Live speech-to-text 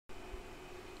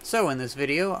So in this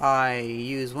video I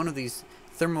use one of these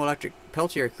Thermoelectric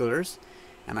Peltier Coolers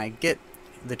and I get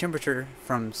the temperature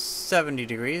from 70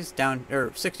 degrees down,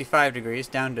 or 65 degrees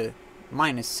down to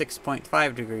minus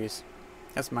 6.5 degrees.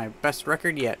 That's my best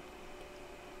record yet.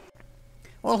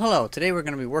 Well, hello. Today we're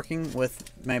going to be working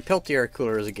with my Peltier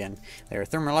coolers again. They're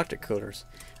thermoelectric coolers.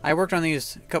 I worked on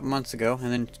these a couple months ago and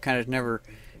then kind of never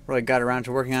really got around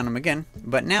to working on them again.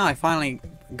 But now I finally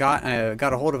got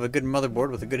a hold of a good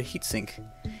motherboard with a good heatsink.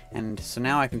 And so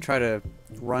now I can try to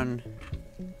run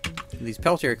these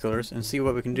Peltier coolers and see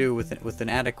what we can do with an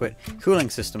adequate cooling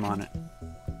system on it.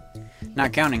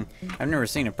 Not counting, I've never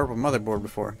seen a purple motherboard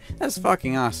before. That's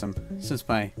fucking awesome, since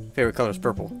my favorite color is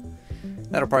purple.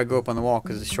 That'll probably go up on the wall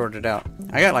because it's shorted out.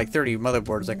 I got like 30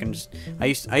 motherboards. I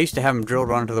used to have them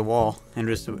drilled onto the wall and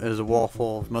just as a wall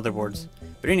full of motherboards.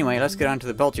 But anyway, let's get on to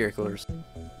the Peltier coolers.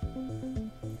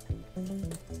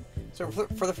 So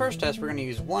for the first test, we're going to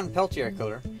use one Peltier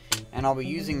cooler, and I'll be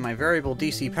using my variable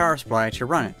DC power supply to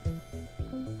run it.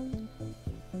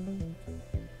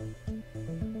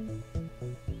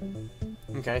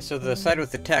 Okay, so the side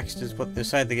with the text is the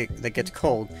side that gets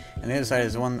cold, and the other side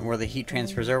is the one where the heat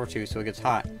transfers over to, so it gets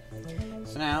hot.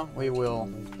 So now we will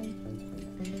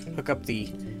hook up the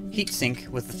heatsink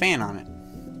with the fan on it.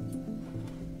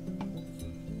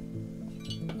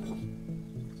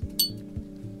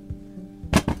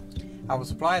 I will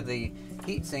supply the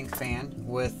heatsink fan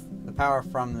with the power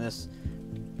from this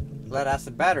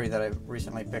lead-acid battery that I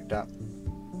recently picked up.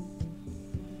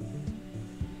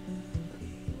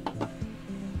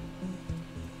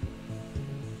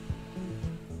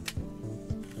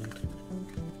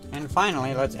 And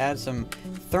finally, let's add some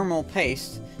thermal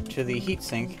paste to the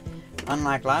heatsink,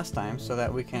 unlike last time, so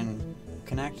that we can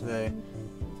connect the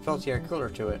Peltier cooler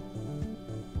to it.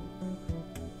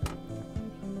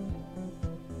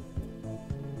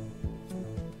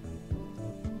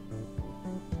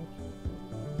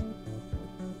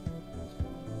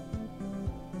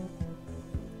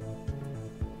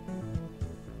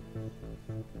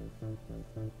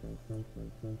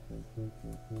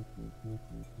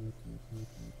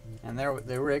 And there,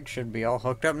 the rig should be all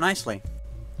hooked up nicely.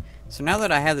 So now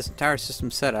that I have this entire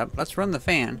system set up, let's run the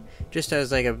fan just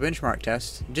as like a benchmark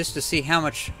test, just to see how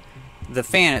much the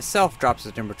fan itself drops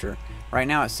the temperature. Right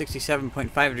now it's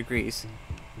 67.5 degrees.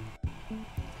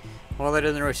 Well, that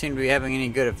doesn't really seem to be having any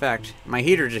good effect. My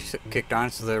heater just kicked on,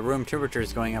 so the room temperature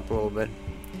is going up a little bit.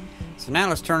 So now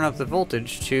let's turn up the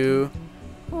voltage to,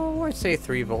 oh, I'd say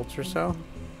 3 volts or so.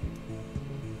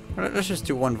 Let's just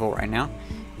do 1 volt right now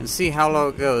and see how low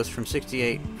it goes from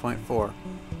 68.4.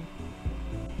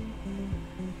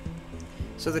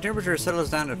 So the temperature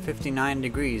settles down to 59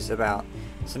 degrees about.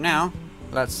 So now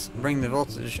let's bring the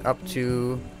voltage up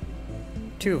to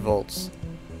 2 volts.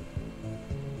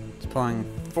 It's pulling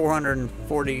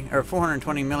 420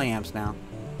 milliamps now.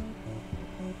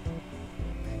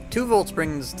 2 volts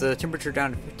brings the temperature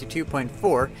down to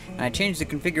 52.4, and I changed the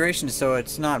configuration so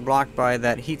it's not blocked by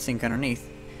that heatsink underneath.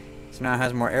 So now it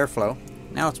has more airflow.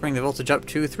 Now let's bring the voltage up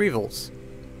to 3 volts.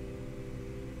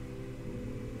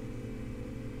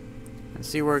 And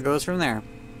see where it goes from there.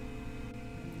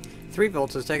 3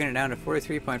 volts is taking it down to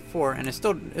 43.4, and it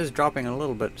still is dropping a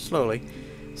little bit slowly.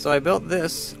 So I built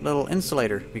this little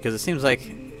insulator because it seems like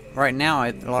right now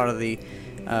a lot of the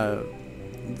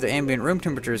ambient room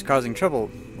temperature is causing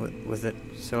trouble with it.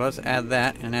 So let's add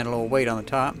that and add a little weight on the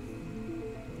top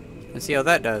and see how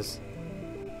that does.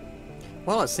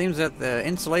 Well, it seems that the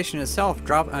insulation itself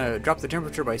dropped the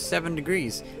temperature by 7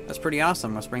 degrees. That's pretty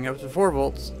awesome. Let's bring it up to 4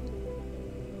 volts.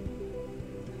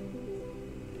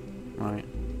 Alright.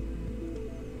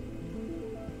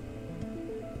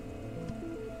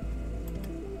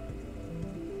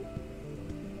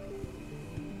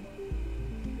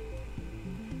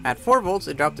 At 4 volts,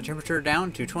 it dropped the temperature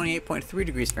down to 28.3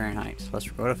 degrees Fahrenheit. So let's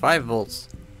go to 5 volts.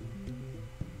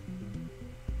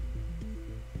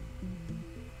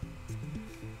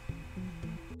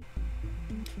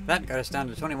 That got us down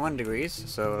to 21 degrees,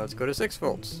 so let's go to 6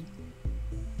 volts.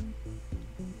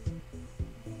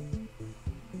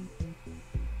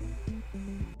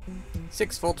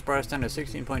 Six volts brought us down to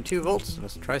 16.2 volts.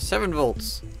 Let's try 7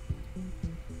 volts.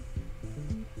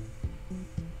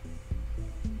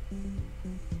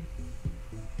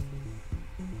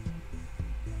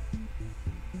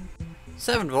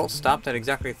 Seven volts stopped at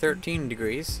exactly 13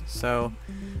 degrees, so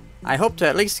I hope to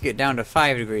at least get down to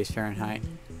 5 degrees Fahrenheit.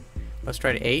 Let's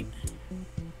try to 8.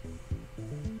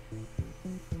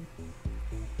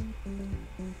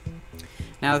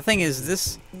 Now the thing is,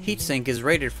 this heatsink is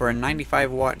rated for a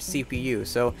 95 watt CPU,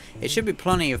 so it should be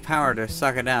plenty of power to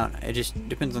suck it out. It just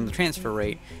depends on the transfer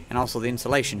rate and also the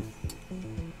insulation.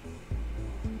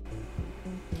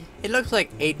 It looks like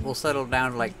 8 will settle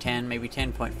down to like 10, maybe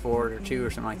 10.4 or 2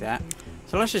 or something like that.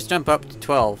 So let's just jump up to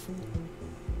 12.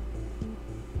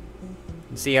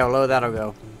 And see how low that'll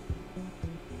go.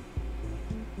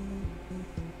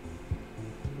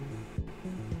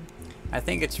 I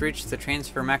think it's reached the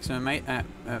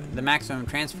the maximum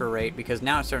transfer rate, because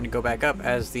now it's starting to go back up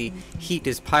as the heat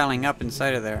is piling up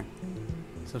inside of there.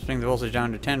 So let's bring the voltage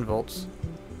down to 10 volts.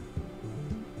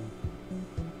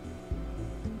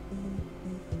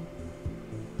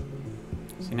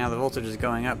 See, now the voltage is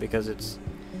going up because it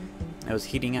was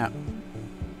heating up.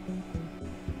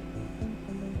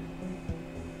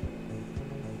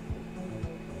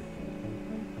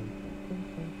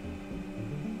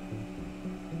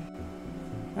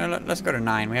 Let's go to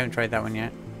 9. We haven't tried that one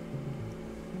yet.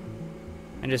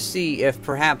 And just see if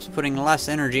perhaps putting less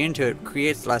energy into it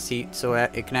creates less heat, so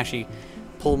that it can actually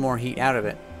pull more heat out of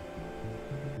it.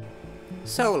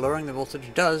 So lowering the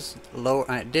voltage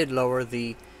did lower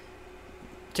the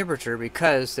temperature,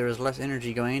 because there was less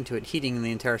energy going into it heating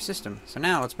the entire system. So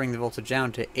now let's bring the voltage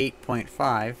down to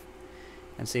 8.5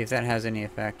 and see if that has any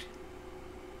effect.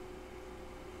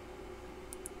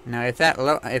 Now if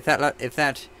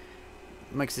that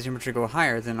makes the temperature go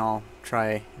higher, then I'll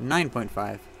try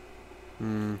 9.5.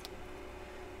 Don't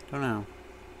know.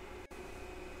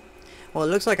 Well, it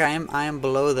looks like I am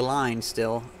below the line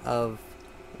still of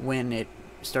when it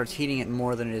starts heating it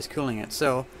more than it is cooling it.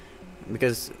 So,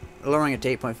 because lowering it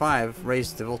to 8.5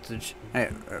 raised the voltage,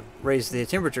 raised the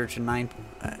temperature to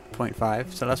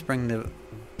 9.5. So let's bring the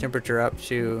temperature up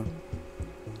to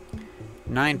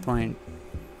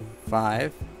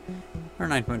 9.5 or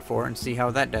 9.4 and see how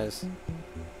that does.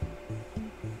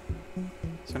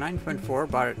 So 9.4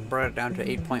 brought it down to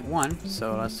 8.1.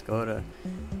 So let's go to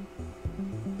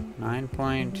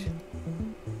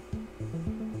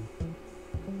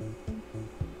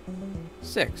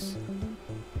 9.6.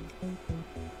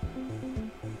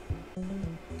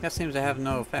 That seems to have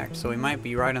no effect, so we might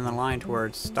be right on the line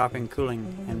towards stopping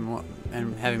cooling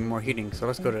and having more heating. So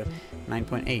let's go to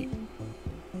 9.8.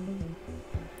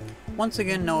 Once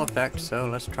again, no effect, so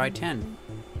let's try 10.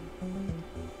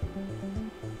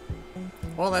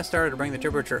 Well, that started to bring the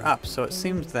temperature up, so it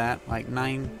seems that like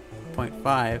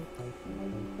 9.5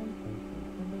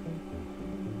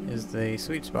 is the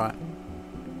sweet spot,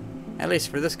 at least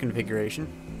for this configuration.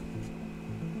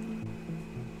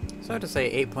 So I have to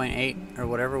say 8.8 or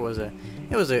whatever was an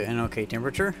okay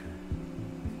temperature.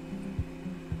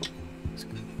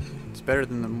 It's better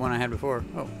than the one I had before.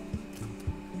 Oh,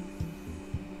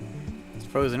 it's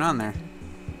frozen on there.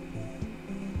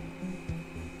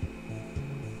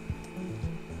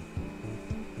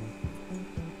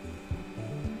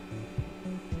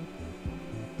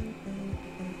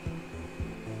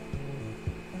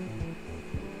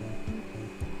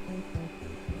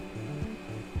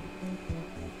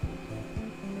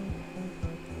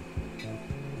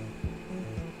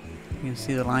 You can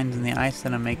see the lines in the ice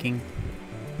that I'm making.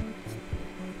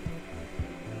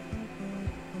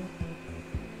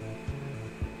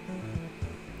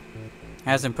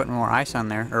 As I'm putting more ice on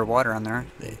there, or water on there,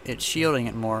 it's shielding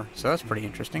it more, so that's pretty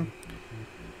interesting.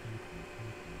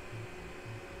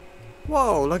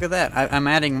 Whoa, look at that. I'm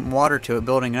adding water to it,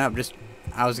 building it up.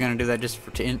 I was going to do that just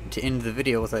to end the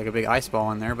video with like a big ice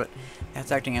ball in there, but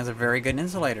that's acting as a very good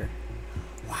insulator.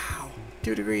 Wow,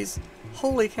 2 degrees.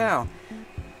 Holy cow.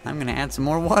 I'm going to add some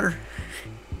more water.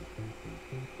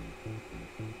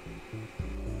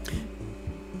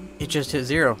 It just hit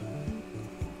 0.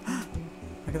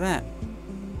 Look at that.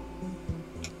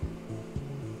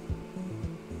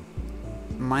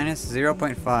 Minus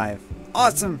 0.5.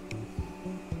 Awesome!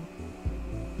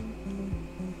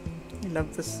 I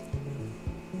love this.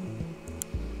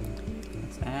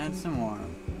 Let's add some more.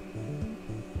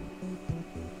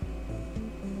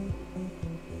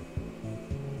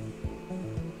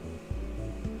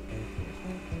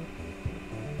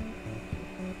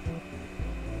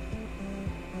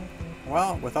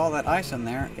 Well, with all that ice in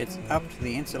there, it's up to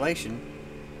the insulation,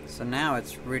 so now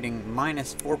it's reading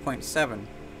minus 4.7.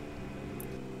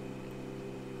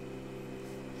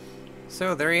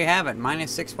 So there you have it,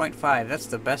 minus 6.5. That's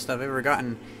the best I've ever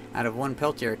gotten out of one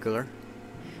Peltier cooler.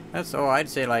 That's, I'd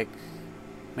say like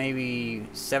maybe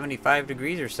 75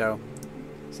 degrees or so.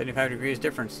 75 degrees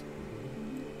difference.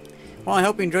 Well, I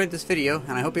hope you enjoyed this video,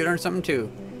 and I hope you learned something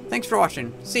too. Thanks for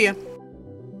watching. See ya!